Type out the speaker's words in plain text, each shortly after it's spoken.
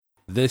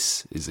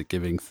This is a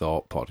Giving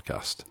Thought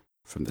podcast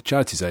from the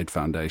Charities Aid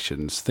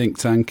Foundation's think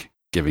tank,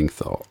 Giving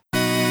Thought.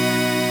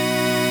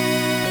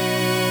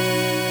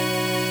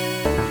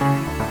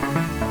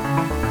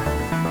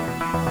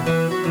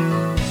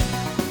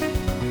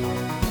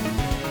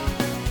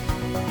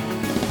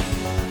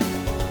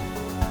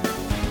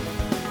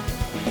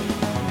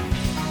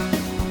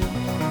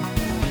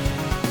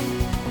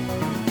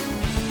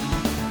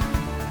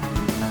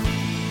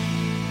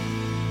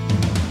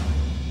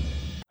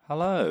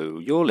 Hello,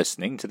 you're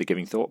listening to the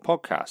Giving Thought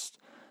podcast.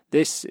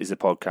 This is a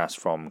podcast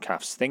from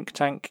CAF's think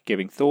tank,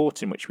 Giving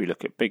Thought, in which we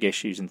look at big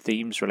issues and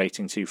themes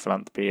relating to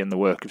philanthropy and the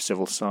work of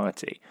civil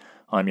society.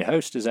 I'm your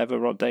host, as ever,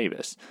 Rod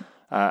Davis,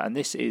 and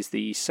this is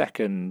the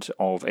second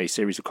of a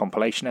series of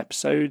compilation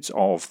episodes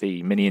of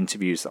the mini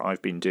interviews that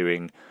I've been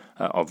doing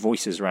of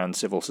voices around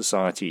civil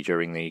society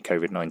during the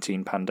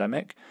Covid-19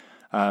 pandemic.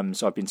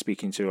 So I've been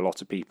speaking to a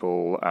lot of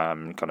people,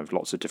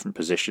 lots of different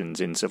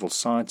positions in civil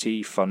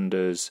society,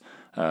 funders,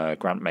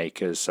 grant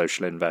makers,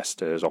 social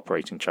investors,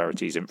 operating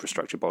charities,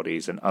 infrastructure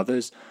bodies and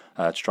others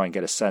to try and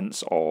get a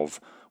sense of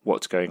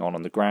what's going on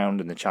the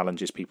ground and the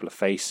challenges people are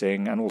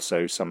facing, and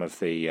also some of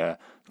the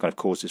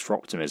causes for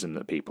optimism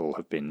that people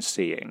have been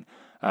seeing.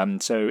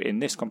 So in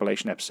this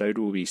compilation episode,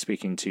 we'll be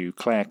speaking to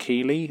Clare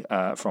Kiely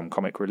from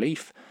Comic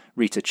Relief,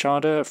 Rita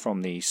Chadha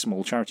from the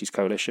Small Charities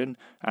Coalition,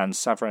 and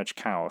Savraj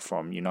Kaur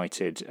from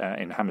United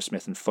in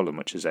Hammersmith and Fulham,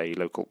 which is a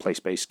local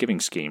place-based giving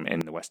scheme in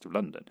the west of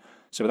London.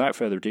 So without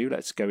further ado,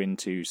 let's go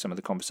into some of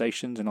the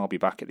conversations, and I'll be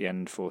back at the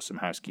end for some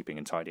housekeeping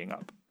and tidying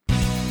up.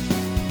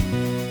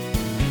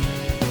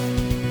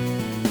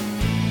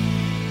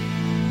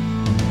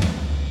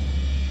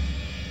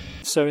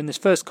 So in this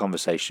first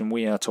conversation,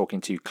 we are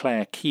talking to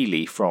Clare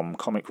Kiely from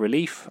Comic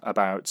Relief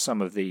about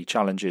some of the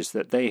challenges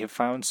that they have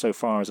found so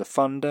far as a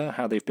funder,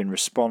 how they've been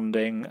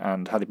responding,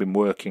 and how they've been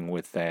working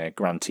with their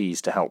grantees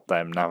to help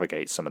them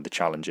navigate some of the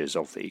challenges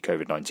of the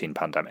COVID-19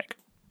 pandemic.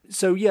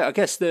 So yeah, I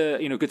guess the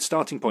good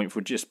starting point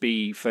would just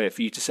be for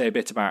you to say a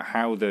bit about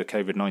how the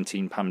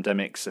COVID-19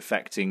 pandemic's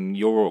affecting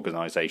your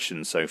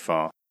organisation so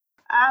far.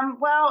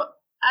 Well,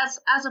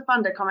 as a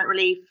funder, Comic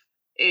Relief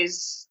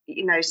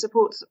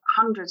supports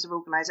hundreds of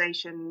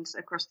organisations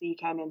across the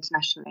UK and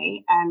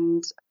internationally.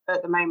 And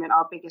at the moment,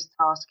 our biggest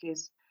task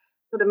is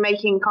sort of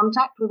making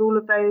contact with all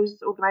of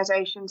those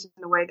organisations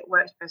in a way that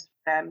works best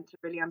for them to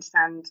really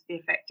understand the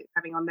effect it's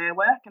having on their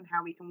work and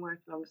how we can work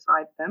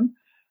alongside them.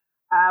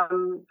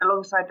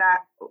 Alongside that,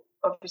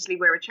 obviously,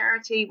 we're a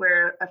charity.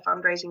 We're a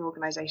fundraising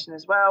organisation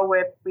as well.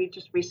 We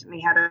just recently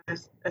had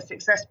a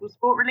successful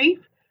sport relief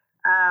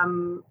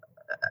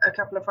a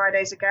couple of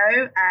Fridays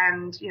ago,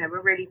 and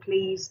we're really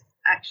pleased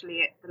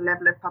actually at the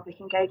level of public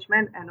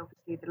engagement and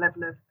obviously the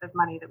level of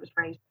money that was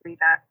raised through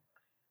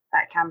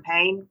that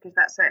campaign, because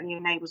that certainly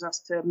enables us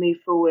to move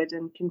forward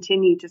and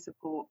continue to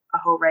support a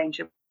whole range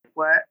of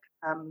work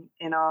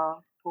in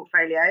our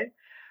portfolio.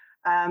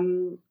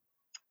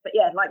 But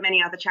yeah, like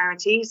many other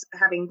charities,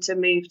 having to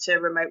move to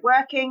remote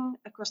working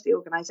across the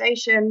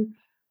organisation,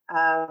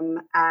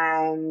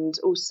 and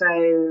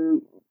also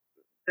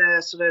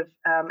the sort of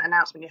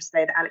announcement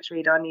yesterday that Alex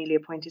Reid, our newly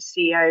appointed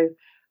CEO,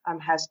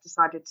 has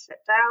decided to step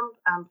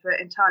down for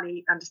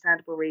entirely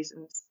understandable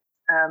reasons,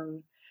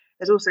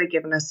 has also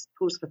given us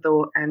pause for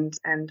thought, and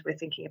we're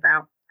thinking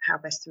about how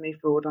best to move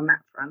forward on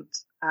that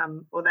front.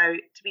 Although,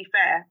 to be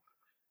fair,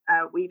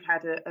 we've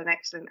had an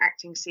excellent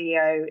acting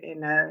CEO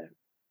in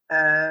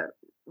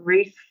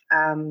Ruth,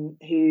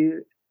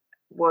 who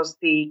was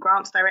the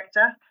grants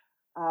director,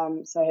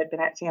 so had been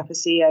acting up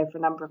as CEO for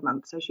a number of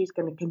months. So she's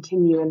going to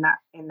continue in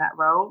that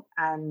role,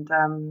 and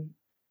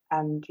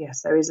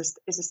so is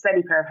a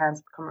steady pair of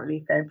hands for Comic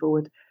Relief going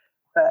forward.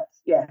 But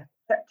yeah,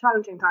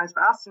 challenging times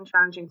for us and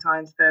challenging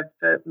times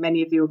for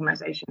many of the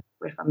organisations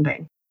we're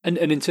funding. And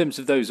in terms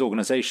of those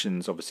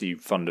organisations, obviously you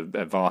fund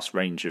a vast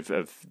range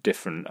of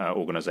different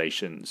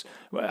organisations.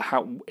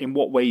 In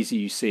what ways are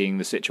you seeing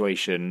the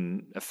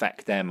situation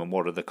affect them, and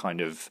what are the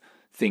kind of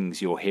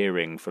things you're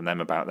hearing from them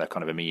about their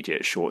kind of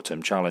immediate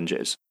short-term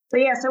challenges? So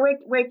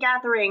we're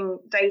gathering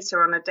data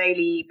on a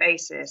daily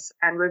basis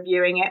and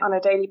reviewing it on a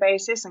daily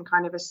basis and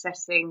kind of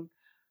assessing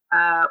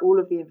all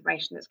of the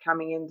information that's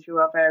coming in through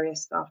our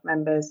various staff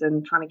members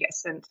and trying to get a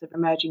sense of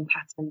emerging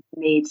patterns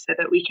and needs so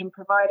that we can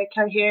provide a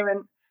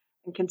coherent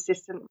and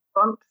consistent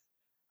response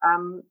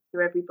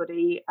to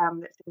everybody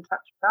that's in touch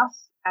with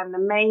us. And the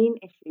main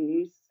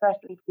issues,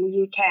 certainly from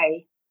the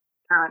UK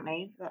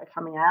currently, that are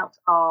coming out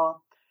are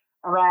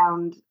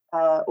around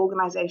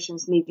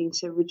organisations needing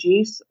to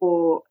reduce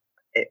or,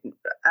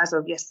 as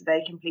of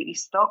yesterday, completely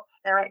stop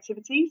their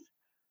activities,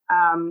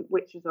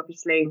 which is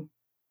obviously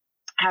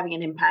having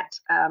an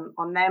impact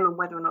on them and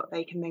whether or not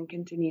they can then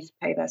continue to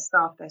pay their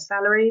staff their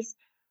salaries.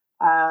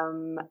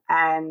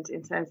 And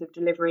in terms of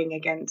delivering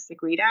against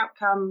agreed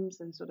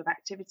outcomes and sort of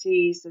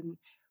activities, and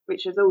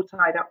which is all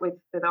tied up with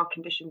our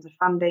conditions of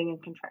funding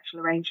and contractual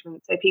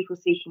arrangements. So people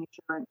seeking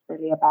assurance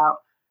really about,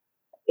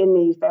 in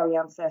these very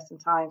uncertain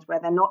times where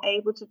they're not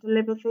able to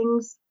deliver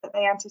things that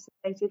they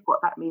anticipated,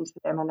 what that means for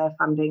them and their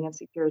funding and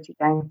security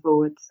going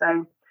forward.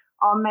 So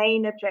our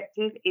main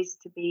objective is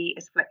to be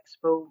as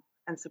flexible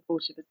and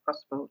supportive as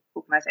possible to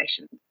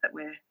organisations that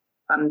we're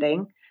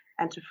funding,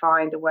 and to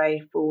find a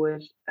way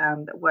forward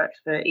that works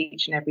for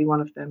each and every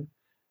one of them.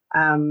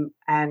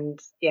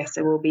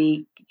 So we'll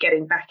be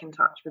getting back in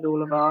touch with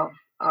all of our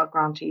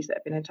grantees that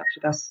have been in touch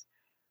with us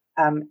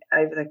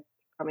over the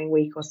coming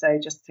week or so,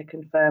 just to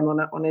confirm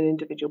on an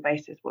individual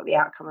basis what the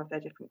outcome of their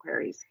different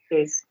queries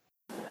is.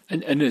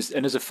 And as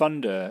a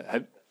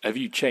funder, have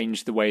you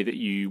changed the way that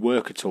you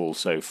work at all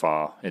so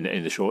far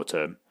in the short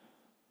term,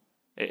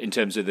 in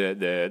terms of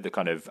the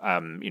kind of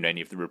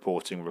any of the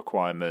reporting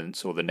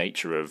requirements or the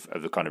nature of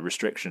the kind of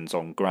restrictions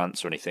on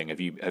grants or anything? Have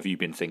you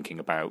been thinking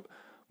about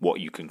what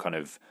you can kind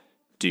of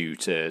do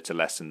to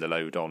lessen the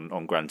load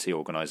on grantee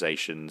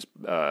organisations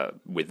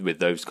with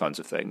those kinds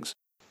of things?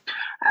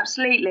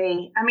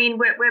 Absolutely. I mean,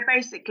 we're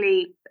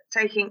basically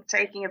taking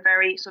a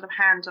very sort of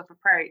hands-off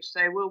approach.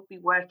 So we'll be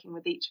working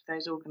with each of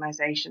those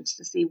organisations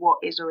to see what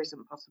is or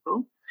isn't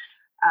possible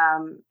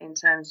in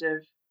terms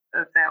of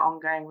their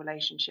ongoing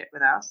relationship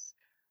with us.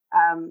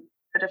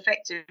 But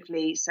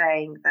effectively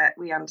saying that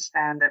we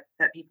understand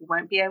that people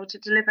won't be able to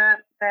deliver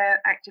their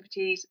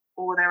activities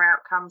or their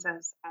outcomes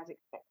as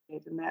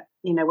expected, and that,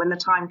 when the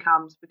time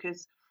comes,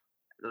 because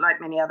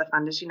like many other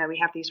funders, we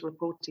have these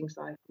reporting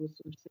cycles,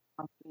 sort of 6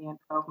 monthly and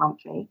 12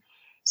 monthly.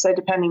 So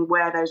depending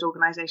where those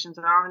organisations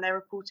are in their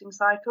reporting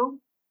cycle,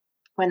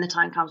 when the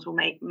time comes, we'll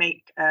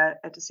make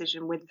a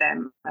decision with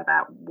them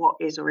about what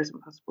is or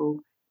isn't possible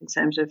in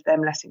terms of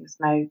them letting us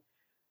know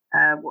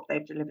what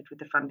they've delivered with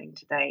the funding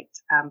to date.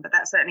 But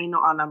that's certainly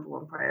not our number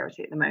one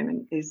priority at the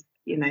moment.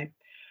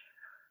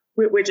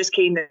 We're just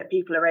keen that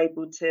people are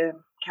able to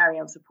carry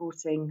on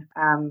supporting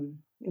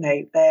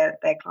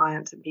their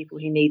clients and people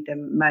who need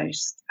them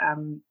most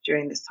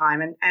during this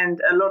time.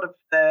 And a lot of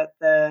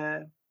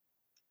the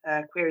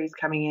queries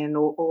coming in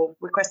or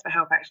requests for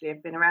help actually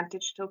have been around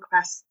digital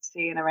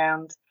capacity and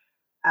around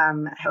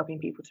helping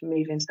people to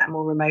move into that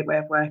more remote way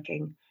of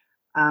working,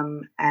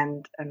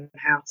 and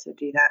how to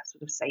do that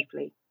sort of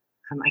safely,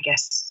 I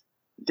guess,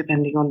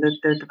 depending on the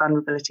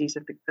vulnerabilities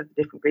of the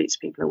different groups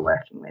people are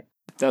working with.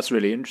 That's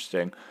really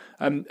interesting.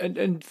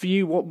 And for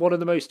you, what are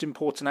the most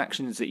important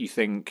actions that you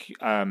think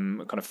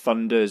kind of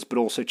funders, but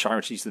also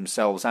charities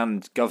themselves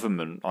and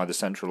government, either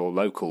central or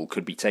local,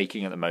 could be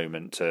taking at the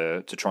moment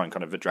to try and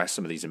kind of address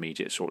some of these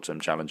immediate short-term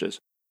challenges?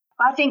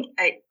 I think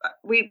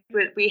we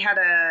had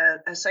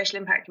a social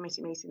impact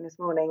committee meeting this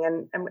morning,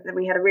 and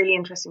we had a really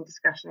interesting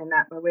discussion in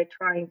that, where we're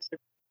trying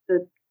to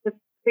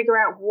figure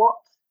out what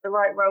the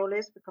right role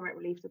is for Comic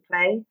Relief to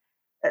play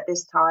at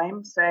this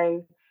time.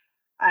 So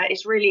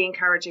it's really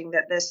encouraging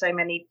that there's so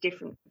many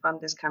different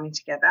funders coming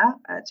together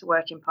to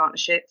work in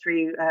partnership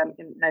through,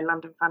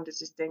 London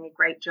Funders is doing a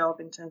great job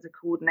in terms of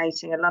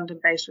coordinating a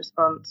London-based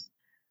response.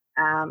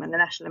 And the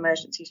National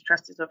Emergencies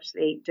Trust is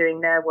obviously doing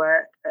their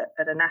work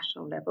at a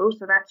national level.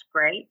 So that's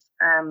great.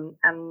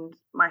 And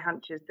my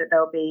hunch is that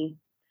there'll be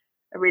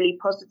a really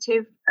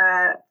positive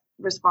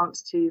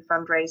response to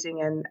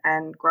fundraising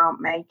and grant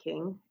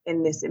making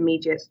in this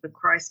immediate sort of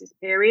crisis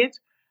period.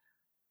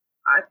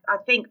 I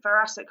think for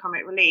us at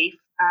Comic Relief,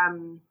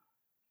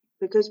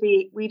 because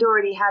we'd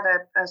already had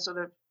a sort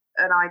of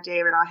an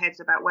idea in our heads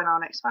about when our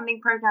next funding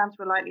programs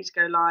were likely to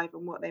go live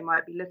and what they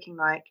might be looking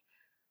like,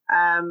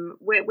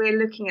 we're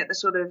looking at the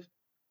sort of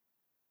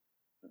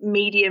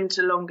medium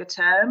to longer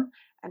term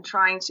and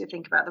trying to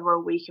think about the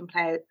role we can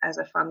play as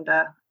a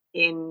funder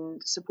in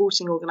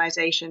supporting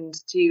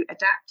organisations to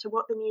adapt to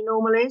what the new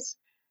normal is,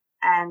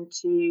 and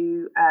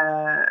to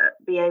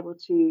be able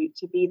to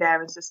be there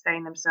and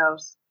sustain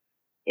themselves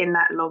in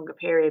that longer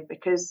period.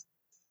 Because,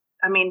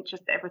 I mean,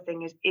 just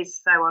everything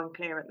is so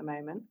unclear at the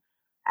moment,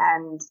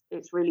 and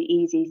it's really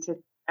easy to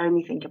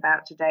only think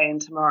about today and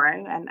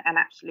tomorrow, and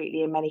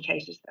absolutely in many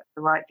cases that's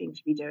the right thing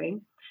to be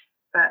doing.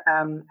 But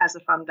as a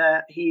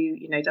funder who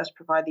does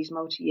provide these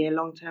multi-year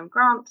long-term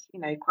grants,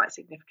 quite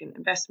significant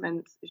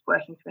investments, is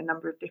working through a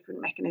number of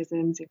different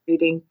mechanisms,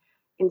 including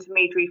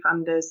intermediary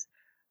funders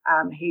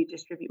who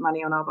distribute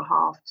money on our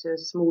behalf to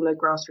smaller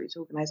grassroots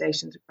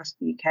organisations across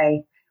the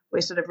UK.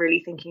 We're sort of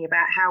really thinking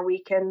about how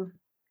we can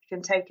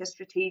take a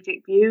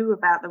strategic view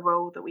about the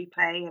role that we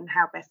play and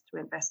how best to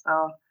invest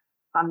our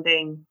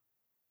funding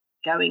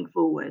going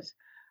forward.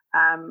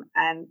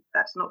 And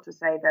that's not to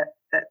say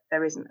that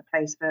there isn't a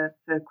place for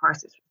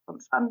crisis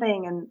response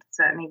funding, and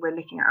certainly we're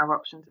looking at our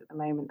options at the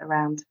moment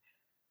around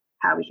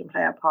how we can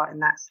play our part in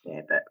that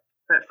sphere.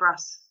 But for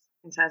us,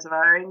 in terms of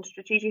our own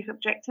strategic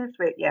objectives,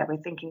 we're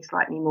thinking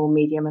slightly more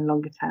medium and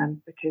longer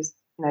term, because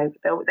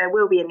there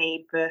will be a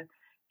need for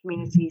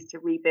communities to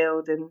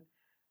rebuild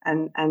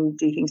and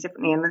do things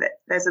differently. And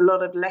there's a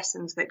lot of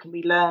lessons that can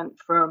be learned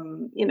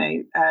from,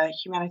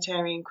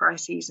 humanitarian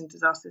crises and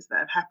disasters that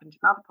have happened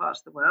in other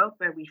parts of the world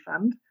where we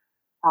fund,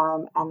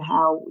 and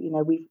how,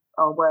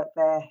 our work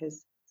there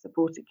has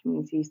supported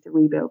communities to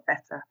rebuild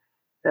better.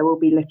 So we'll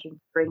be looking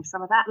to bring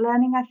some of that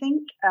learning, I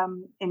think,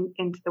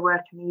 into the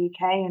work in the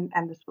UK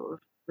and the sort of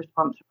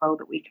responsive role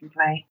that we can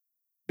play.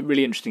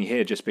 Really interesting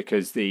here, just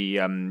because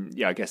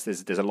I guess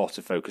there's a lot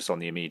of focus on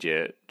the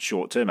immediate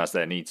short term, as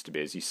there needs to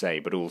be, as you say,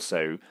 but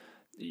also,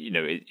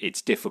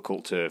 it's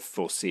difficult to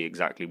foresee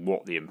exactly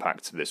what the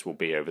impacts of this will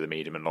be over the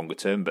medium and longer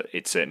term, but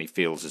it certainly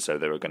feels as though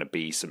there are going to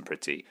be some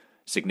pretty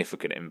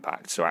significant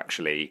impacts. So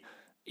actually,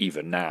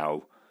 even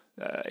now,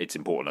 it's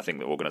important, I think,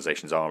 that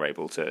organisations are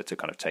able to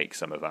kind of take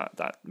some of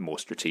that more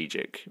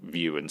strategic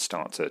view and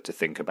start to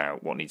think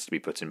about what needs to be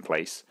put in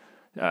place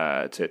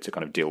to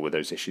kind of deal with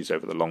those issues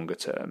over the longer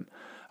term.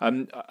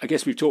 I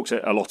guess we've talked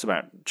a lot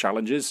about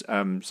challenges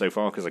so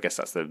far, because I guess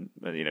that's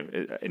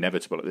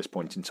inevitable at this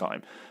point in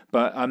time.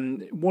 But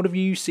what have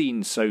you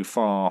seen so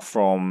far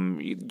from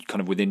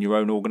kind of within your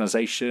own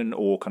organisation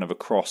or kind of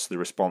across the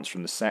response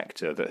from the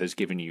sector that has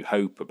given you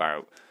hope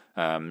about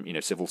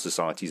civil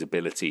society's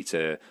ability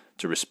to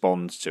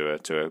respond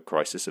to a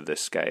crisis of this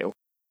scale?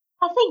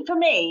 I think for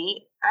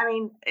me, I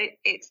mean,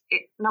 it's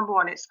number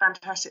one, it's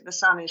fantastic. The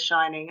sun is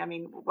shining. I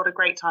mean, what a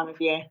great time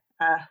of year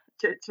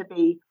to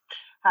be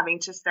having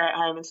to stay at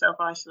home and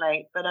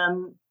self-isolate. But,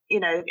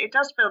 it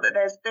does feel that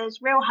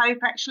there's real hope,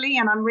 actually.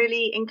 And I'm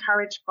really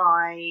encouraged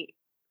by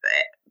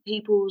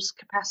people's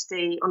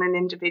capacity on an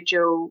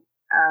individual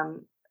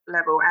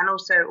level and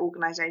also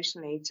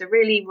organisationally to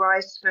really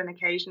rise to an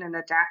occasion and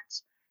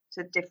adapt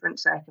to different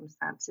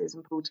circumstances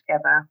and pull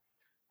together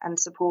and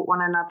support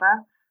one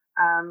another.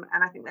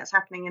 And I think that's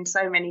happening in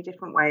so many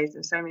different ways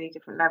and so many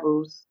different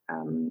levels,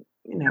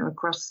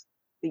 across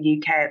the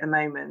UK at the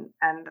moment.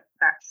 And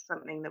that's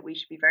something that we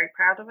should be very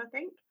proud of, I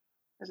think,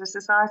 as a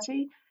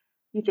society.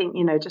 You think,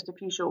 just a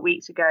few short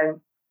weeks ago,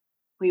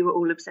 we were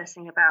all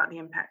obsessing about the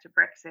impact of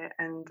Brexit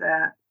and,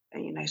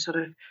 sort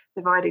of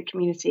divided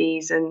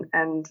communities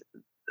and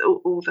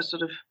all the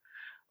sort of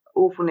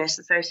awfulness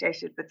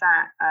associated with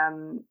that.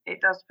 It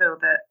does feel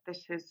that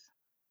this has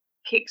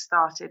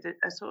kick-started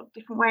a sort of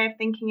different way of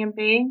thinking and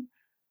being,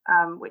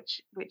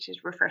 which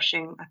is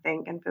refreshing, I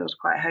think, and feels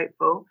quite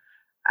hopeful.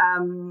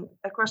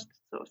 Across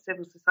sort of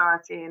civil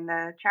society and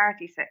the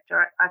charity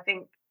sector, I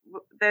think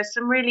there's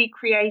some really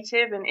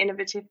creative and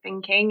innovative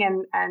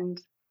thinking and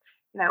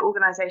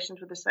organisations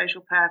with a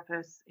social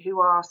purpose who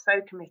are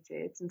so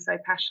committed and so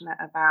passionate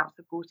about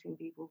supporting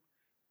people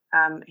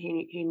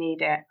who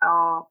need it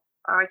are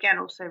again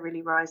also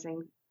really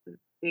rising to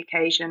the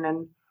occasion,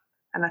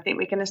 and I think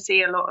we're going to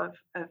see a lot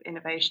of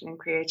innovation and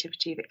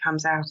creativity that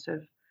comes out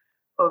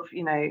of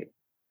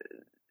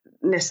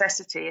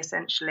necessity,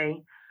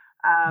 essentially.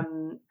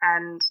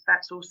 And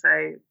that's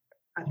also,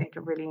 I think,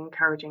 a really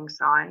encouraging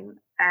sign.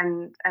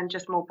 And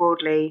just more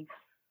broadly,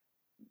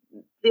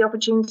 the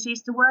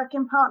opportunities to work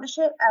in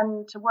partnership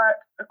and to work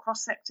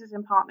across sectors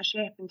in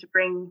partnership and to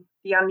bring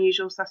the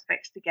unusual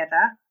suspects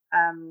together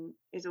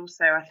is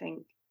also, I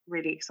think,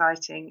 really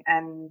exciting.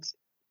 And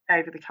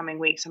over the coming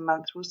weeks and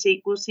months, we'll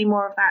see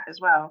more of that as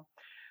well.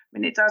 I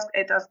mean, it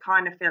does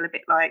kind of feel a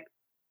bit like,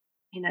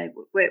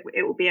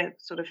 it will be a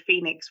sort of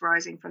phoenix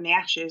rising from the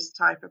ashes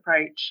type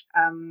approach.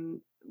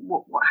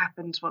 What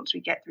happens once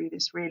we get through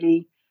this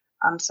really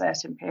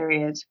uncertain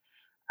period?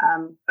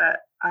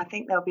 But I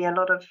think there'll be a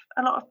lot of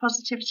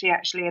positivity,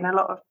 actually, and a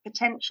lot of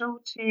potential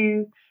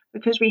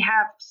because we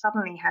have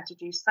suddenly had to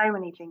do so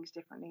many things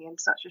differently in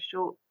such a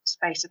short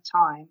space of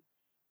time.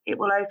 It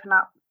will open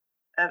up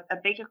a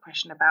bigger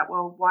question about,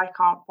 well, why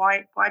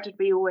did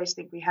we always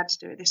think we had to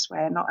do it this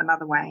way and not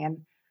another way,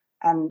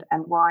 and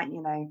why,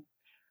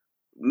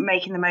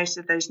 making the most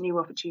of those new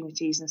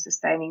opportunities and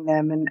sustaining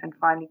them and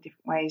finding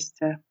different ways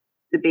to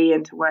be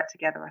and to work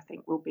together, I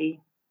think will be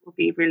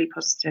really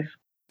positive.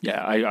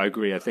 Yeah, I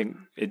agree. I think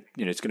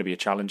it's going to be a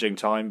challenging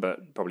time,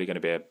 but probably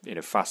going to be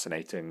a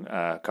fascinating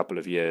couple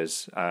of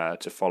years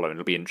to follow. And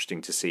it'll be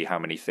interesting to see how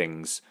many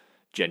things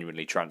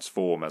genuinely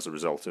transform as a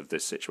result of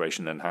this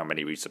situation and how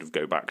many we sort of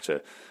go back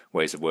to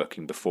ways of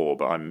working before.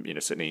 But I'm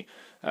certainly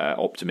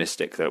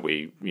optimistic that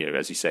we,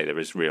 as you say, there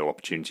is real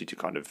opportunity to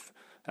kind of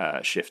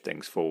shift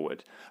things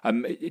forward.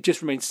 It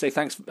just remains to say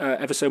thanks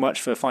ever so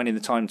much for finding the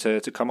time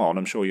to come on.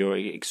 I'm sure you're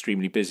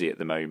extremely busy at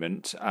the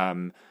moment.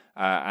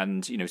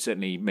 And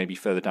certainly maybe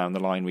further down the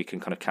line we can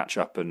kind of catch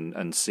up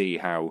and see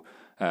how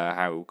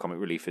Comic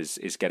Relief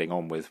is getting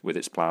on with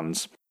its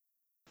plans.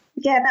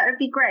 Yeah, that would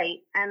be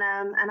great, and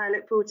I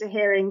look forward to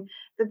hearing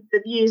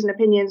the views and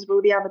opinions of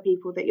all the other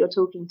people that you're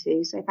talking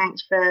to. So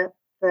thanks for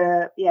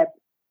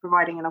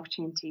providing an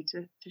opportunity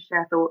to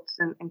share thoughts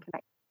and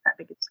connect that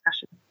bigger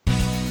discussion.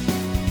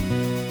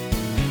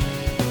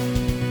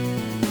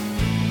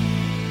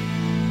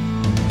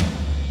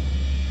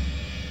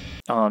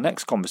 Our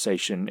next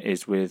conversation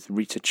is with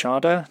Rita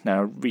Chadha.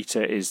 Now,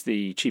 Rita is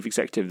the Chief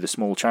Executive of the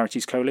Small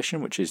Charities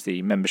Coalition, which is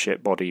the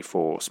membership body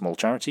for small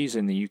charities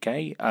in the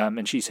UK.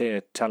 And she's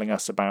here telling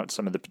us about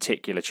some of the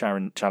particular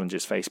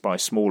challenges faced by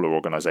smaller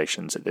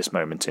organisations at this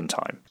moment in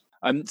time.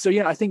 I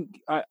think,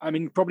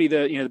 probably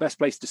the best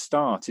place to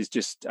start is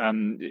just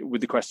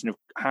with the question of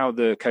how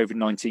the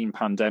COVID-19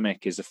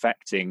 pandemic is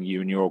affecting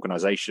you and your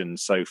organisation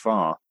so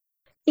far.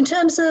 In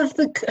terms of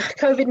the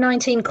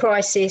COVID-19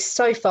 crisis,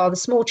 so far, the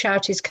Small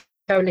Charities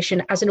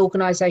Coalition as an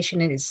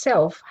organisation in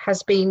itself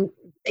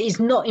is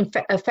not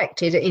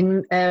affected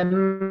in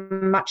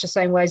much the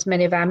same way as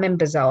many of our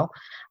members are.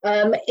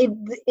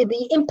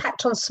 The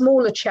impact on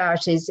smaller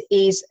charities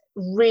is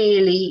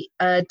really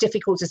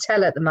difficult to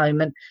tell at the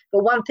moment.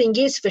 But one thing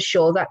is for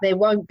sure, that there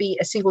won't be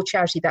a single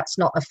charity that's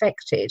not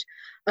affected.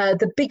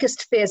 The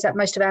biggest fears that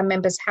most of our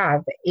members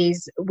have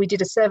is, we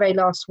did a survey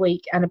last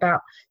week, and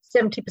about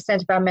 70%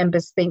 of our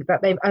members think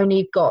that they've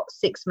only got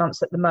 6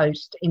 months at the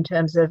most in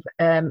terms of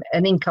an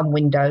income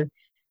window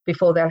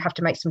before they'll have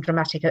to make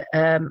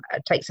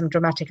take some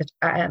dramatic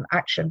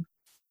action.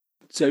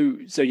 So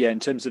yeah, in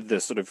terms of the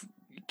sort of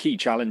key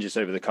challenges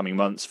over the coming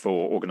months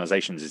for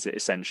organisations, is it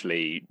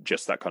essentially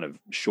just that kind of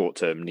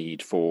short-term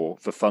need for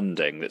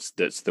funding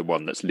that's the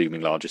one that's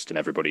looming largest in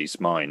everybody's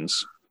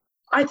minds?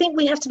 I think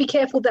we have to be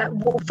careful that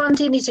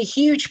funding is a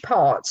huge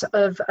part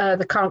of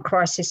the current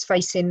crisis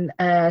facing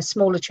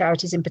smaller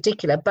charities in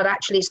particular, but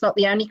actually it's not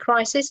the only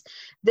crisis.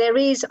 There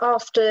is,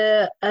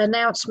 after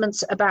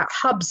announcements about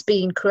hubs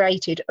being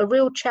created, a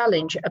real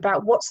challenge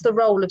about what's the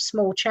role of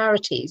small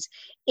charities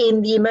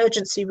in the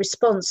emergency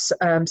response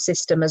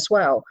system as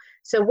well.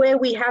 So where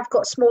we have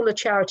got smaller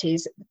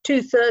charities,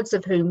 2/3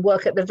 of whom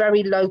work at the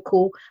very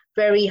local,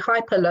 very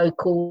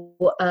hyper-local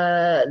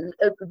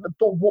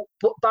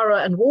borough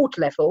and ward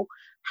level,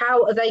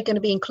 how are they going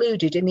to be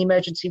included in the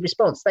emergency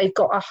response? They've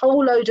got a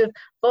whole load of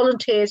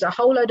volunteers, a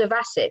whole load of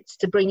assets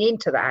to bring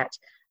into that,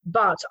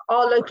 but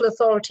are local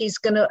authorities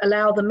going to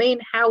allow them in?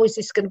 How is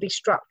this going to be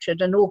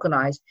structured and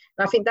organised?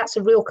 And I think that's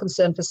a real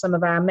concern for some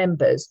of our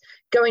members.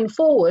 Going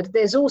forward,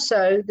 there's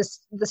also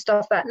the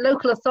stuff that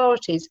local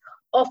authorities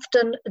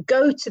often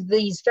go to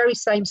these very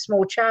same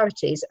small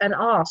charities and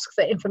ask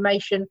for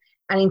information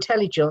and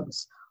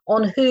intelligence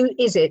on who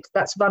is it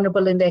that's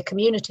vulnerable in their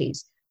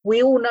communities.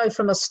 We all know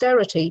from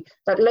austerity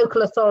that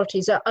local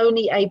authorities are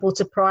only able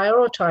to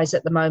prioritise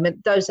at the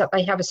moment those that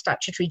they have a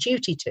statutory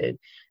duty to.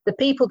 The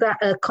people that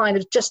are kind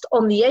of just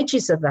on the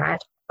edges of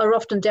that are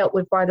often dealt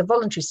with by the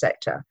voluntary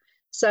sector.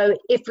 So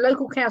if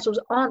local councils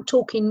aren't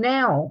talking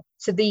now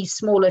to these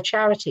smaller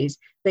charities,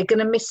 they're going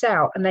to miss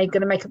out, and they're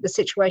going to make the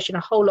situation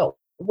a whole lot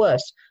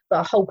worse for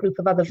a whole group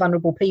of other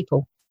vulnerable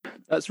people.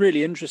 That's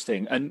really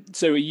interesting. And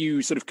so are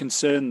you sort of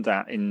concerned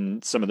that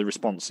in some of the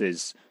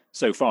responses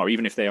so far,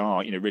 even if they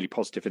are, really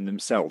positive in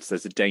themselves,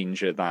 there's a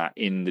danger that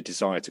in the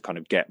desire to kind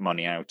of get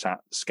money out at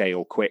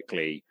scale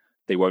quickly,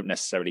 they won't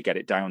necessarily get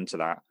it down to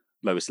that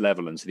lowest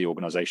level and to the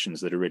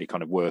organisations that are really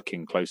kind of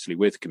working closely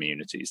with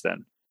communities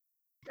then?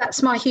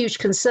 That's my huge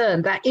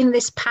concern, that in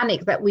this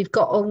panic that we've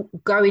got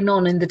going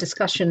on in the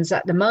discussions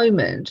at the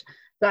moment,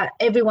 that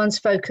everyone's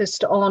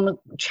focused on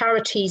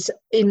charities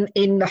in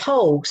the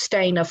whole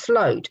staying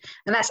afloat.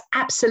 And that's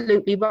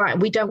absolutely right.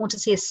 We don't want to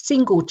see a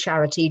single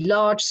charity,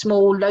 large,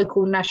 small,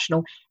 local,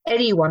 national,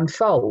 anyone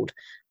fold.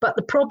 But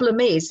the problem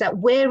is that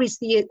where is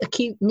the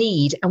acute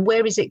need and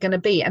where is it going to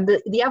be? And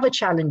the other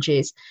challenge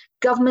is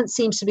government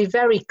seems to be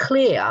very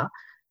clear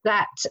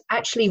that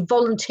actually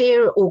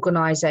volunteer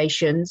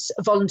organisations,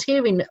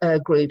 volunteering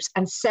groups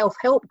and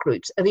self-help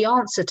groups are the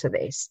answer to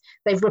this.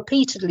 They've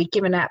repeatedly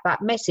given out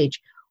that message.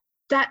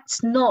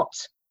 That's not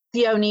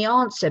the only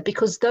answer,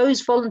 because those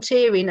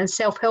volunteering and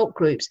self-help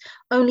groups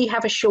only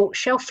have a short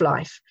shelf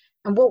life.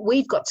 And what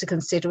we've got to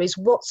consider is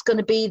what's going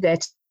to be there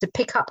to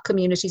pick up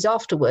communities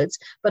afterwards,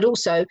 but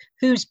also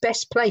who's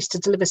best placed to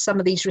deliver some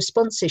of these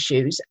response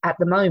issues at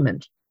the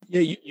moment.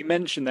 Yeah, you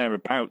mentioned there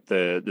about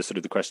the sort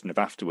of the question of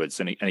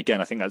afterwards, and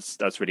again, I think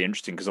that's really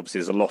interesting, because obviously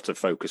there's a lot of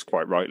focus,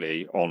 quite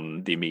rightly,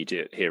 on the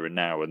immediate here and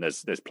now, and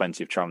there's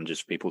plenty of challenges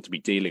for people to be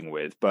dealing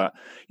with. But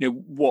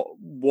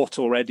what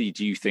already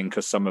do you think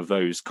are some of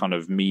those kind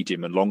of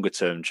medium and longer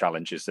term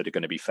challenges that are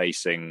going to be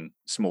facing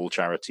small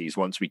charities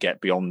once we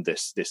get beyond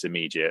this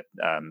immediate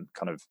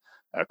kind of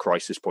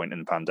crisis point in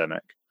the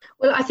pandemic?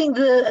 Well, I think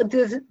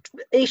the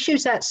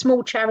issues that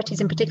small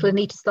charities in particular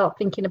need to start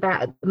thinking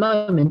about at the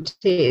moment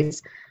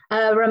is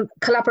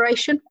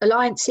collaboration,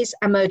 alliances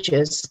and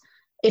mergers.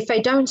 If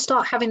they don't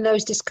start having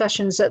those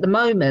discussions at the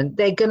moment,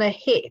 they're going to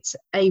hit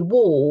a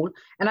wall.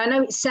 And I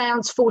know it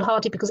sounds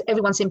foolhardy because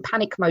everyone's in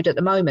panic mode at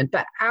the moment,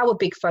 but our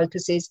big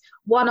focus is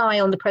one eye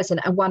on the present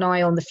and one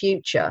eye on the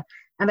future.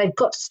 And they've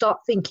got to start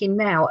thinking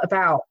now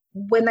about,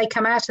 when they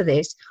come out of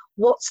this,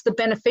 what's the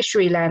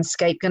beneficiary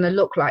landscape going to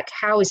look like?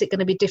 How is it going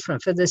to be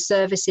different for the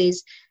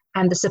services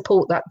and the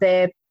support that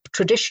their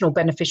traditional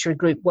beneficiary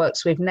group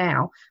works with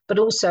now? But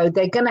also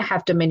they're going to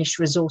have diminished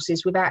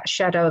resources without a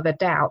shadow of a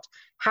doubt.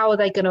 How are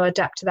they going to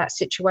adapt to that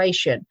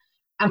situation?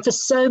 And for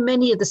so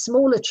many of the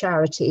smaller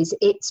charities,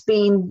 it's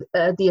been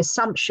the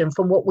assumption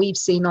from what we've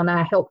seen on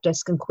our help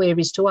desk and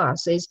queries to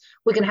us is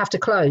we're going to have to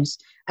close.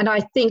 And I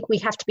think we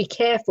have to be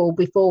careful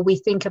before we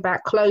think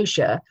about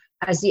closure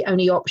as the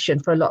only option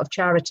for a lot of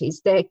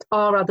charities. There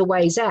are other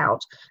ways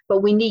out,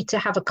 but we need to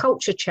have a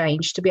culture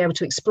change to be able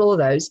to explore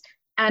those.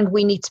 And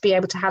we need to be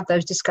able to have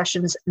those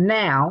discussions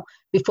now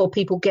before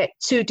people get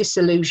too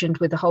disillusioned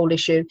with the whole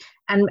issue.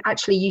 And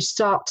actually you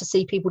start to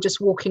see people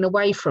just walking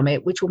away from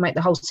it, which will make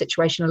the whole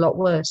situation a lot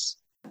worse.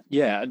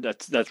 Yeah,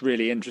 that's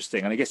really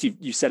interesting. And I guess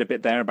you said a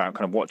bit there about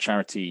kind of what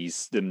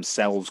charities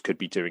themselves could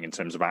be doing in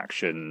terms of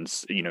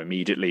actions,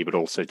 immediately, but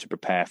also to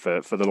prepare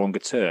for the longer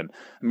term.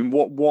 I mean,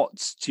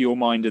 what to your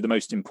mind are the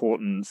most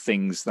important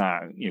things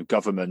that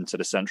government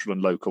at a central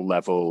and local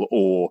level,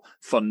 or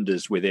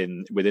funders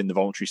within the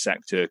voluntary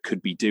sector,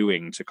 could be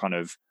doing to kind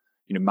of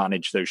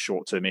manage those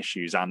short-term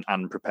issues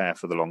and prepare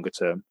for the longer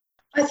term?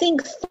 I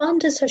think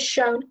funders have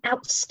shown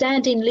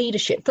outstanding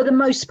leadership for the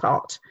most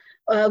part.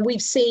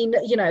 We've seen,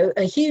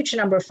 a huge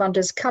number of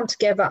funders come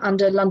together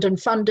under London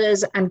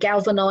Funders and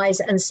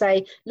galvanise and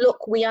say,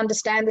 look, we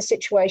understand the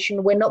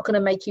situation. We're not going to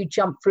make you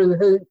jump through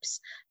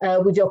hoops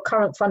with your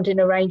current funding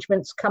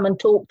arrangements. Come and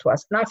talk to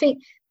us. And I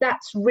think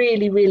that's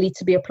really, really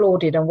to be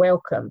applauded and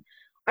welcome.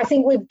 I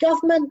think with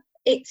government,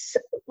 it's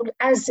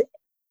as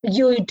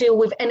you deal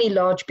with any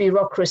large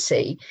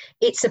bureaucracy,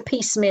 it's a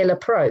piecemeal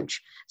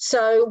approach.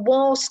 So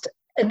whilst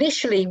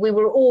initially, we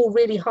were all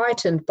really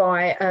heightened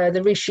by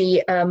the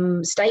Rishi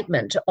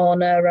statement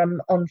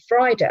on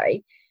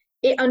Friday.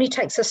 It only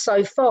takes us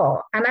so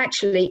far, and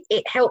actually,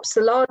 it helps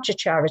the larger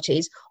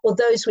charities or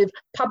those with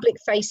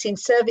public-facing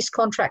service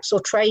contracts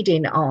or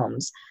trading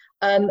arms.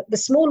 The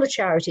smaller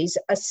charities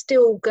are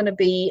still going to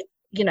be,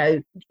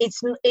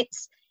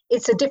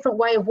 it's a different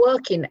way of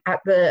working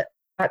at the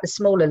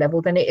smaller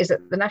level than it is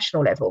at the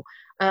national level.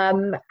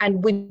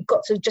 And we've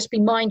got to just be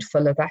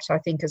mindful of that, I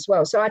think, as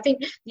well. So I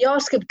think the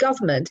ask of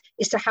government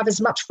is to have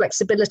as much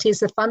flexibility as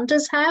the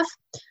funders have.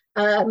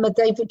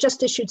 They've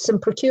just issued some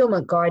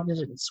procurement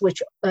guidance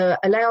which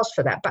allows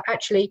for that. But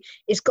actually,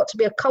 it's got to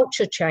be a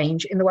culture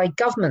change in the way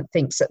government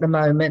thinks at the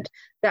moment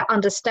that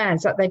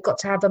understands that they've got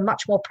to have a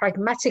much more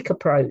pragmatic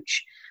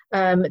approach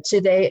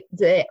to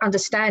their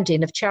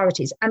understanding of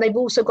charities. And they've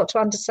also got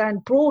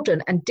to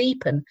broaden and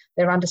deepen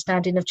their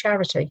understanding of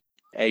charity.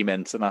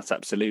 Amen to that,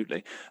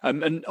 absolutely.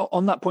 And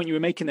on that point you were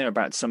making there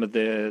about some of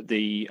the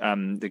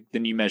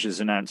new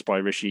measures announced by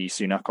Rishi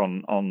Sunak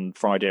on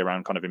Friday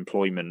around kind of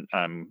employment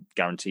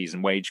guarantees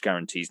and wage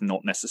guarantees,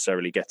 not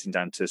necessarily getting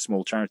down to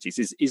small charities.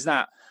 Is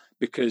that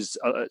because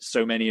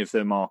so many of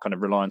them are kind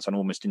of reliant on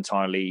almost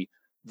entirely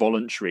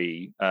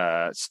voluntary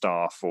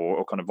staff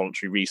or kind of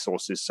voluntary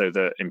resources, so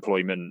that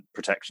employment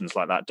protections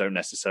like that don't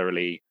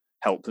necessarily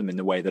help them in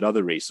the way that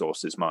other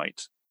resources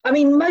might? I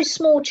mean, most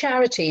small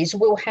charities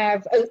will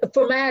have,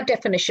 from our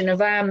definition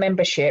of our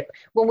membership,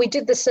 when we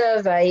did the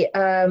survey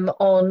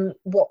on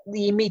what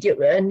the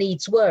immediate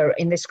needs were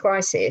in this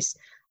crisis,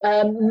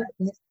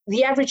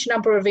 the average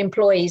number of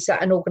employees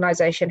that an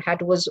organisation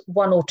had was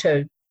 1 or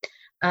 2,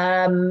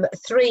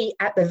 3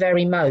 at the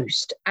very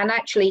most. And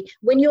actually,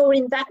 when you're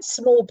in that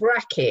small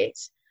bracket,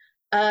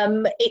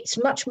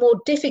 it's much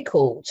more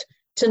difficult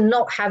to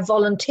not have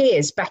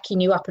volunteers backing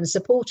you up and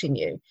supporting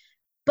you.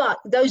 But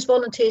those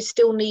volunteers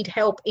still need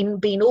help in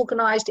being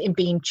organised, in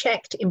being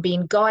checked, in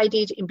being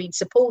guided, in being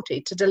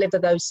supported to deliver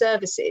those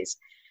services.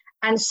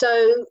 And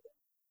so,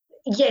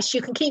 yes,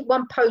 you can keep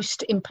one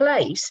post in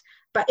place,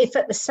 but if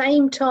at the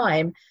same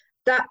time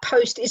that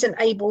post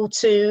isn't able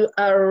to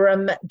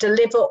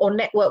deliver or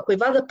network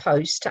with other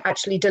posts to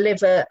actually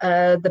deliver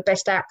the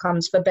best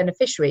outcomes for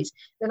beneficiaries,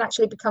 then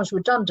actually it becomes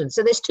redundant.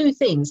 So there's 2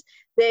 things.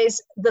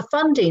 There's the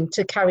funding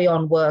to carry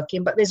on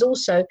working, but there's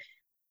also,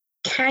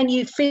 can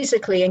you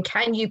physically and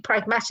can you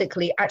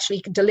pragmatically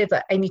actually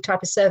deliver any type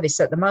of service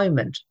at the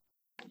moment?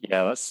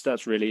 Yeah,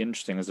 that's really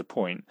interesting as a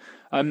point.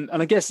 And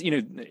I guess,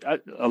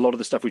 a lot of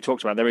the stuff we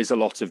talked about, there is a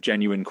lot of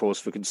genuine cause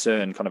for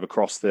concern kind of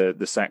across the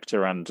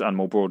sector and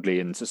more broadly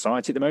in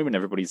society at the moment.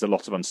 Everybody's a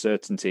lot of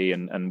uncertainty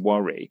and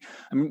worry.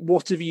 I mean,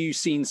 what have you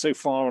seen so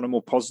far on a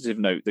more positive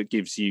note that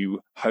gives you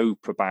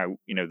hope about,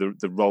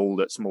 the role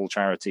that small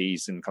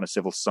charities and kind of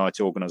civil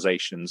society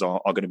organisations are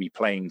going to be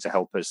playing to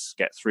help us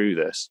get through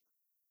this?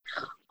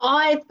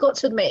 I've got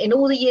to admit, in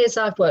all the years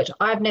I've worked,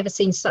 I've never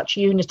seen such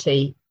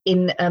unity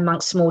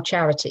amongst small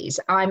charities.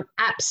 I'm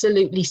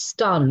absolutely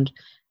stunned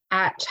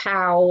at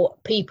how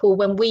people,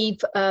 when we've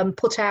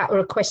put out a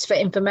request for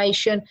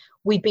information,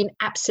 we've been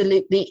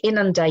absolutely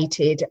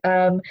inundated.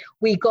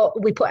 We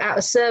put out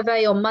a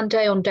survey on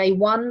Monday on day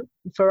 1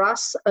 for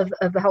us of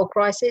the whole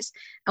crisis,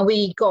 and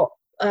we got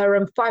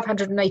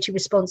 580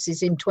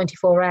 responses in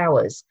 24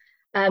 hours.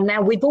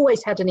 Now, we've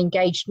always had an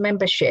engaged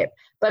membership,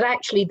 but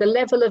actually the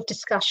level of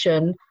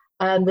discussion,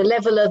 the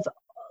level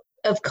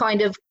of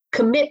kind of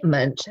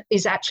commitment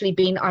is actually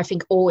been, I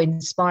think,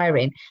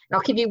 awe-inspiring. And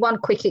I'll give you one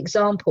quick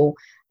example.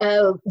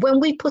 When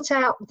we put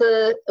out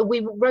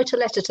we wrote a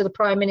letter to the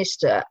Prime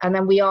Minister, and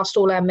then we asked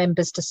all our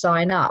members to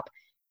sign up.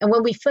 And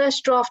when we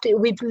first drafted it,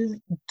 we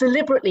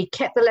deliberately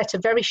kept the letter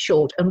very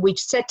short, and we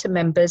said to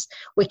members,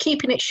 we're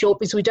keeping it short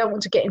because we don't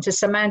want to get into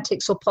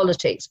semantics or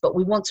politics, but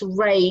we want to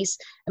raise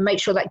and make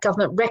sure that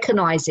government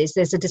recognises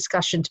there's a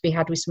discussion to be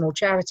had with small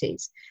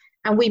charities.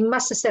 And we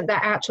must have sent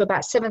that out to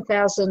about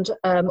 7,000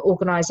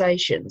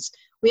 organisations.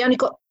 We only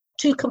got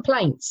 2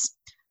 complaints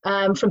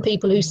from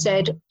people who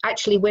said,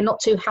 actually, we're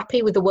not too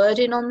happy with the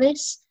wording on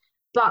this.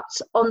 But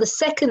on the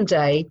second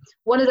day,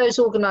 one of those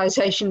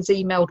organisations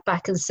emailed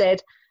back and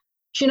said,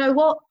 do you know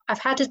what?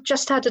 I've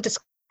just had a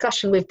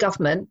discussion with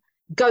government.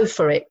 go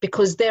for it,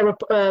 because their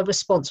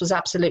response was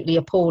absolutely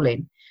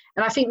appalling.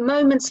 And I think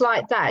moments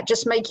like that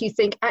just make you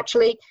think,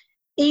 actually,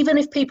 even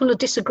if people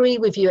disagree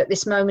with you at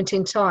this moment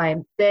in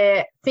time,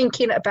 they're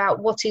thinking about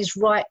what is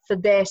right for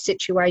their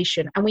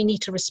situation, and we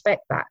need to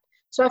respect that.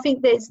 So I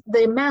think there's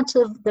the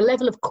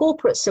level of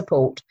corporate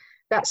support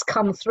that's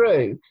come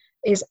through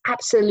is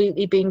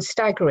absolutely been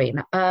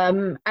staggering.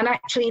 And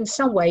actually, in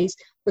some ways,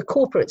 the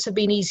corporates have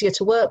been easier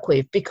to work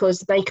with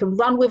because they can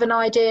run with an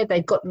idea,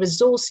 they've got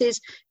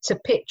resources to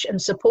pitch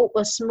and support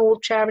the small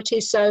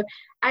charities. So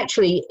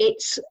actually,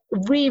 it's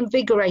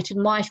reinvigorated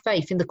my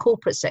faith in the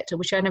corporate sector,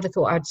 which I never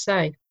thought I'd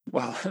say.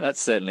 Well,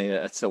 that's certainly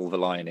a silver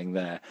lining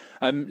there.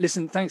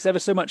 Listen, thanks ever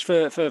so much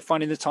for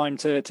finding the time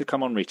to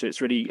come on, Rita.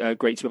 It's really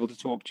great to be able to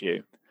talk to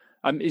you.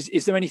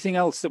 Is there anything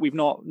else that we've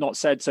not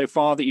said so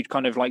far that you'd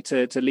kind of like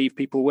to leave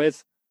people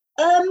with?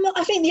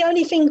 I think the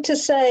only thing to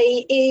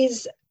say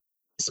is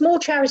small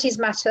charities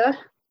matter.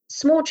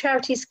 Small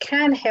charities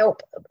can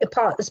help as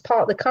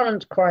part of the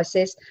current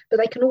crisis, but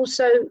they can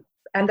also,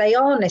 and they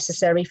are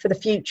necessary for the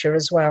future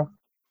as well.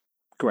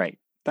 Great.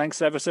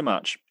 Thanks ever so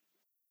much.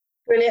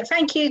 Brilliant.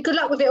 Thank you. Good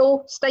luck with it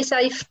all. Stay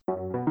safe.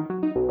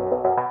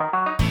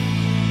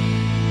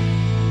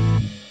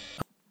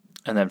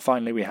 And then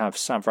finally, we have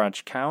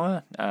Savraj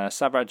Kaur.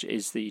 Savraj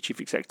is the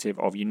Chief Executive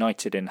of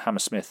United in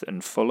Hammersmith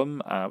and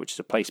Fulham, which is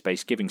a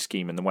place-based giving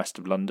scheme in the west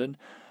of London.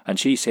 And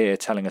she's here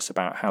telling us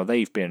about how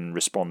they've been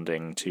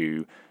responding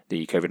to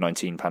the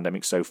Covid-19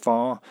 pandemic so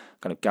far,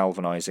 kind of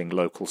galvanising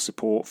local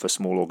support for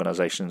small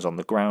organisations on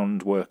the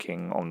ground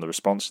working on the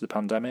response to the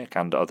pandemic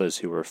and others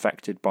who were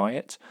affected by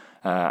it,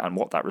 and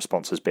what that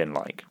response has been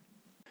like.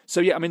 So,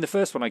 yeah, I mean, the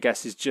first one, I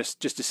guess, is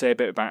just to say a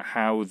bit about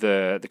how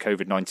the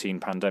COVID-19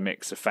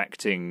 pandemic's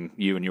affecting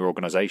you and your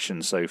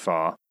organisation so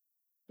far.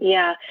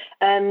 Yeah.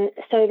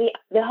 So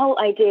the whole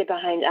idea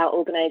behind our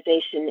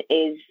organisation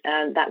is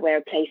that we're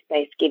a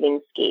place-based giving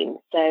scheme.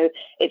 So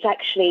it's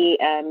actually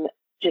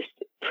just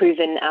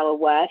proven our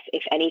worth,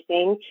 if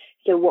anything.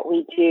 So what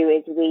we do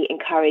is we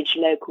encourage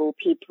local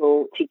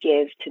people to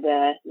give to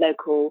the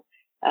local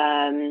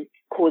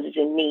causes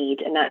in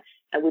need, and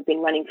we've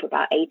been running for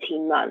about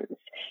 18 months.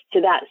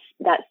 So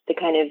that's the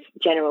kind of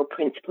general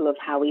principle of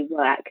how we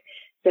work.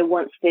 So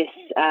once this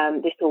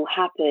all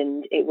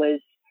happened, it was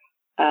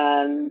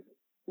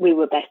we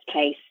were best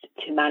placed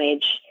to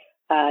manage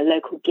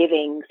local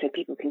giving, so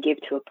people can give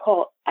to a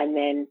pot and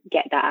then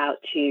get that out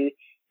to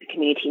the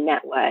community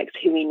networks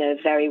who we know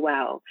very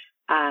well,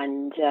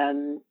 and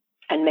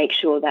make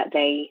sure that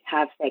they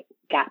have their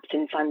gaps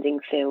in funding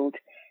filled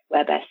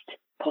where best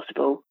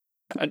possible.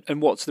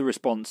 And what's the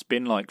response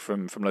been like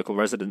from local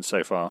residents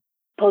so far?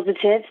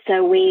 Positive.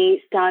 So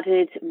we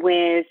started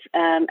with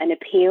an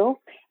appeal.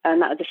 That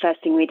was the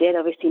first thing we did.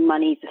 Obviously,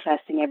 money is the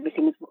first thing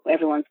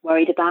everyone's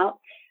worried about.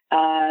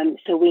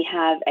 So we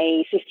have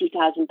a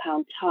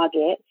 £50,000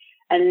 target.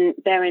 And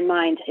bear in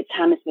mind, it's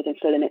Hammersmith and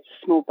Fulham. It's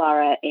a small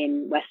borough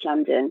in West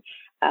London.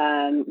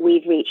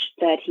 We've reached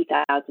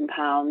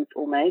 £30,000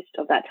 almost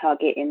of that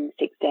target in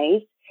 6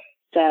 days.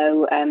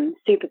 So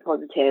super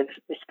positive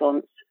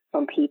response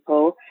from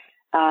people.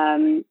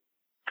 I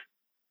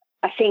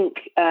think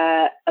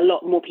a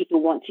lot more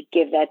people want to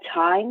give their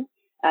time.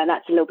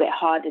 That's a little bit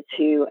harder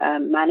to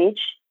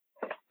manage.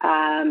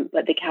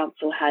 But the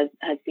council has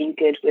been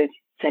good with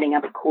setting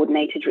up a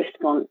coordinated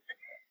response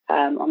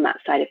on that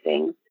side of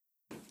things.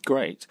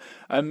 Great.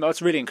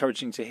 That's really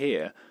encouraging to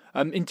hear.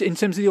 In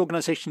terms of the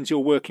organisations you're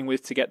working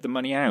with to get the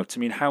money out, I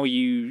mean, how are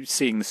you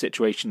seeing the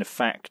situation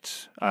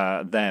affect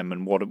them,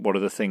 and what are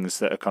the things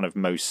that are kind of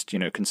most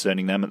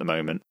concerning them at the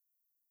moment?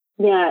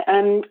 Yeah,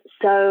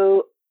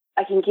 so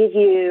I can give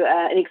you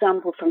an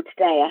example from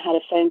today. I had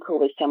a phone call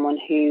with someone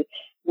who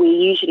we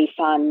usually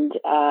fund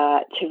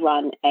to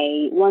run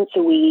a once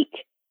a week,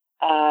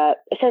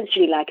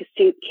 essentially like a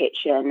soup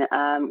kitchen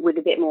with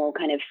a bit more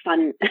kind of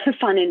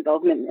fun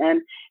involvement.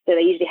 So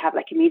they usually have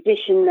like a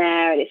musician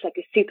there, and it's like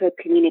a super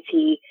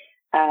community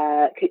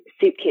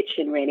soup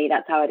kitchen, really.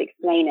 That's how I'd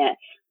explain it.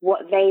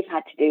 What they've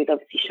had to do is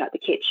obviously shut the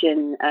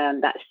kitchen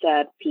that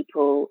served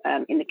people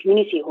in the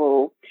community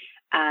hall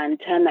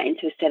and turn that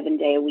into a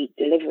 7-day-a-week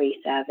delivery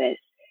service.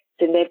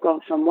 So they've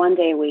gone from 1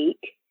 day a week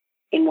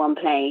in one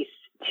place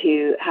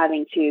to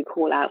having to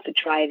call out for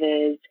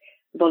drivers.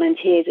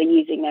 Volunteers are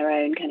using their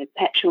own kind of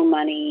petrol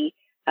money.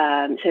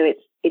 So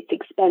it's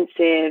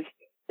expensive.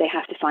 They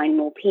have to find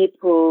more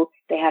people.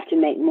 They have to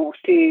make more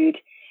food.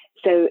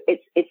 So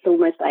it's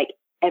almost like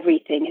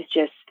everything has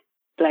just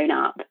blown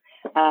up.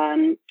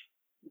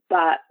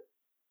 But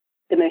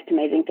the most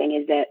amazing thing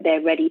is that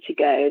they're ready to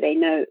go. They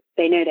know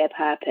their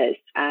purpose,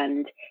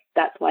 and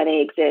that's why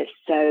they exist.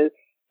 So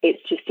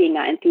it's just seeing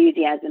that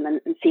enthusiasm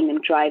and seeing them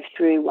drive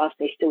through whilst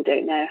they still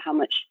don't know how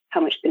much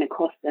it's going to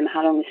cost them,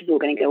 how long this is all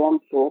going to go on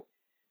for.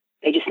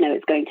 They just know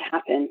it's going to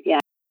happen. Yeah.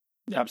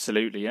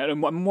 Absolutely.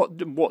 And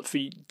what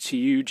to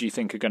you do you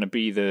think are going to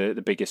be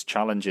the biggest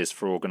challenges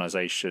for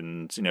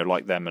organisations,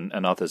 like them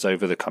and others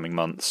over the coming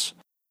months?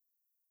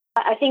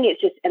 I think it's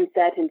just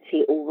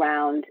uncertainty all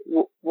round.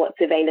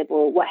 What's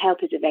available, what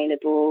help is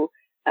available,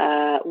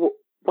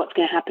 what's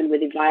going to happen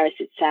with the virus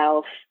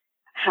itself,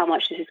 how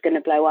much this is going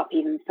to blow up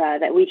even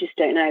further. We just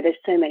don't know. There's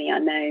so many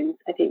unknowns.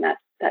 I think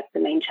that's the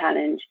main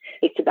challenge.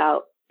 It's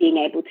about being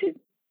able to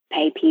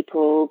pay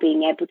people,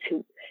 being able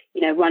to,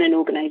 run an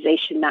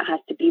organization that has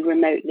to be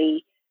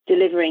remotely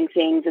delivering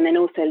things, and then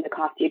also look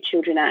after your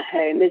children at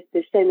home.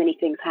 There's so many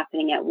things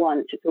happening at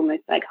once. It's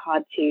almost like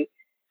hard to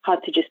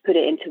just put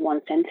it into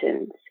one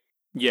sentence.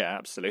 Yeah,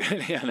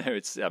 absolutely. I know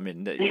it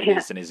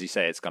is, and as you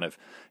say,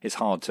 it's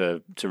hard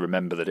to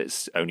remember that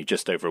it's only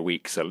just over a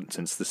week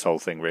since this whole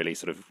thing really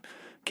sort of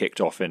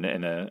kicked off in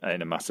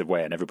a massive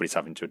way, and everybody's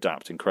having to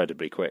adapt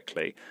incredibly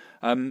quickly.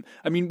 To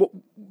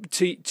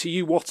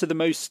you, what are the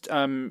most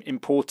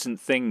important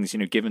things,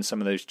 given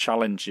some of those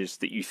challenges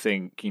that you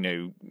think,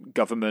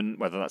 government,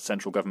 whether that's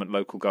central government,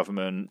 local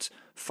government,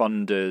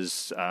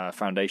 funders,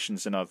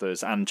 foundations and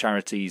others, and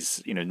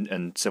charities,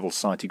 and civil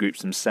society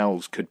groups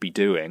themselves could be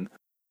doing?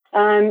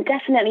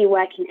 Definitely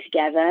working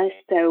together.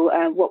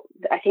 So what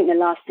I think the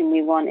last thing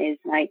we want is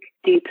like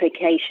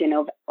duplication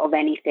of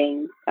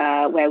anything,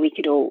 where we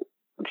could all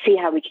see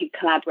how we could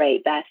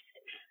collaborate best,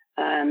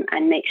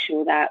 and make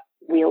sure that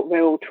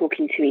we're all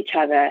talking to each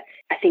other.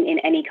 I think in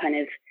any kind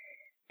of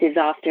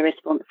disaster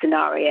response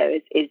scenario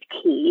is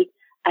key,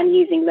 and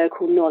using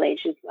local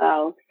knowledge as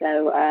well.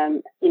 So,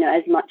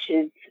 as much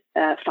as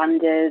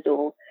funders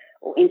or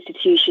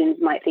institutions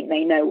might think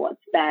they know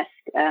what's best,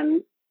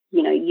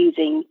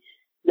 using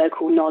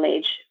local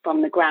knowledge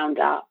from the ground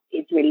up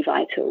is really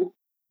vital.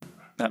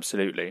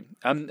 Absolutely.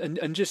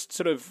 And just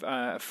sort of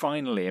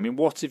finally,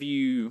 what have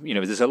you,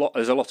 there's a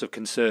lot of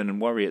concern and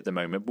worry at the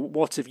moment, but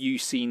what have you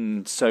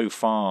seen so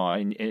far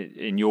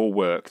in your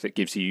work that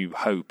gives you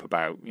hope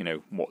about,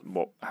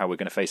 how we're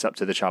going to face up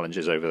to the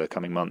challenges over the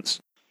coming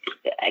months?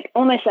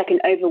 Almost like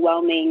an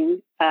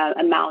overwhelming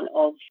amount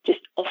of just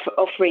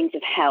offerings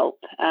of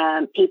help.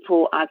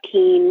 People are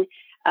keen.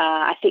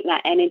 I think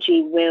that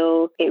energy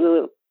will,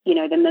 the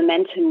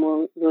momentum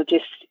will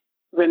just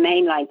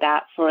remain like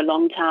that for a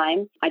long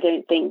time. I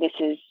don't think this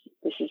is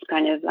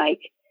kind of like,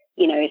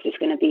 is this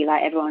going to be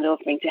like everyone's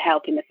offering to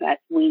help in the first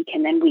week,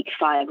 and then week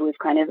 5 was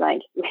kind of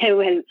like,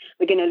 we're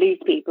going to lose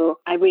people.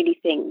 I really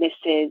think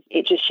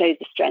it just shows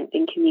the strength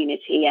in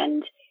community,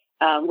 and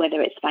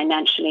whether it's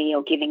financially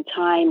or giving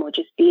time or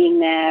just being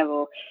there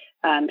or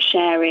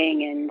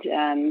sharing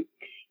and,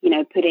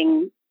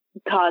 putting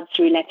cards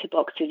through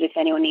letterboxes if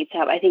anyone needs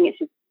help. I think it's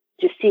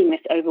just seeing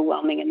this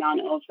overwhelming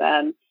amount of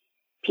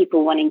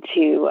people wanting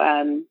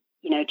to,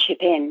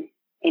 chip in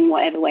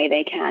whatever way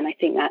they can. I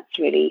think that's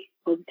really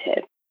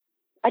positive.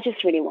 I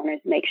just really want to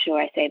make sure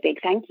I say a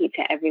big thank you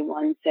to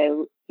everyone.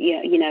 So,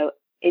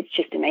 it's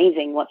just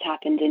amazing what's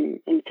happened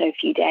in so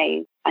few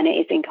days. And it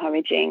is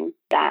encouraging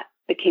that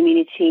the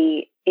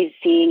community is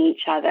seeing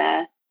each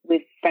other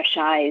with fresh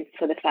eyes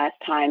for the first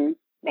time,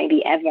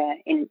 maybe ever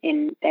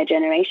in their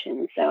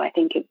generation. So I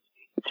think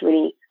it's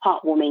really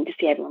heartwarming to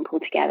see everyone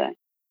pull together.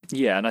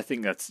 Yeah, and I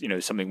think that's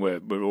something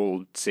we're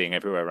all seeing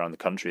everywhere around the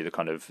country, the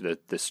kind of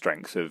the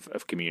strength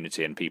of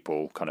community and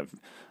people kind of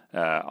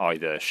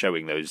either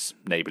showing those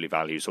neighbourly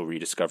values or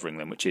rediscovering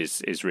them, which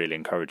is really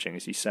encouraging,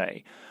 as you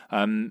say.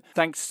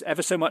 Thanks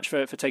ever so much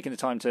for taking the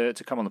time to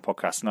come on the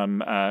podcast,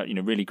 and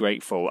I'm really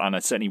grateful, and I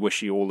certainly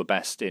wish you all the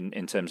best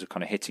in terms of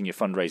kind of hitting your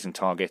fundraising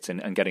target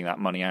and getting that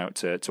money out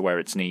to where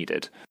it's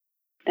needed.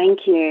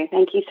 Thank you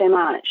so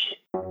much.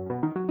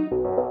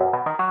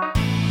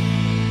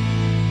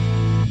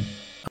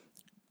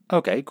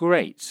 Okay,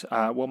 great.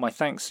 Well, my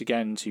thanks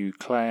again to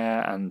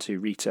Claire and to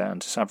Rita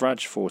and to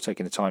Savraj for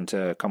taking the time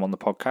to come on the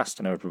podcast.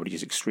 I know everybody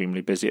is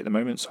extremely busy at the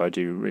moment, so I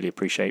do really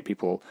appreciate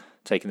people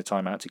taking the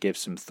time out to give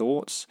some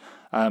thoughts.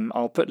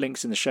 I'll put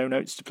links in the show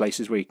notes to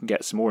places where you can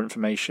get some more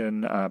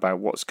information about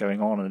what's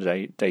going on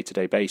a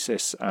day-to-day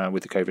basis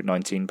with the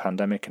Covid-19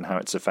 pandemic and how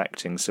it's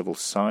affecting civil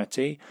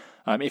society.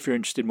 If you're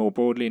interested more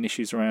broadly in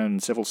issues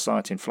around civil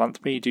society and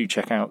philanthropy, do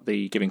check out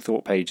the Giving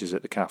Thought pages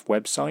at the CAF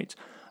website.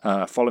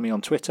 Follow me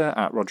on Twitter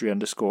at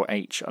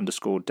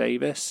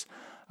Rodri_H_Davis,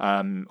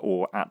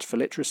 or at For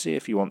Literacy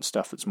if you want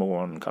stuff that's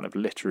more on kind of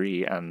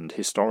literary and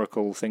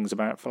historical things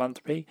about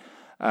philanthropy.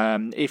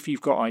 If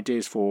you've got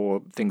ideas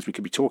for things we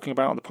could be talking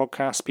about on the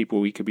podcast, people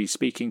we could be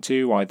speaking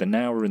to either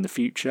now or in the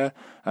future,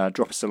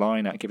 drop us a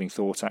line at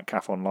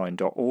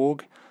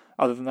givingthought@cafonline.org.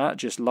 Other than that,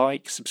 just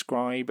like,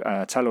 subscribe,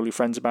 tell all your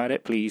friends about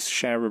it, please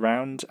share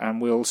around,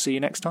 and we'll see you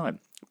next time.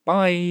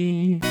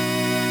 Bye!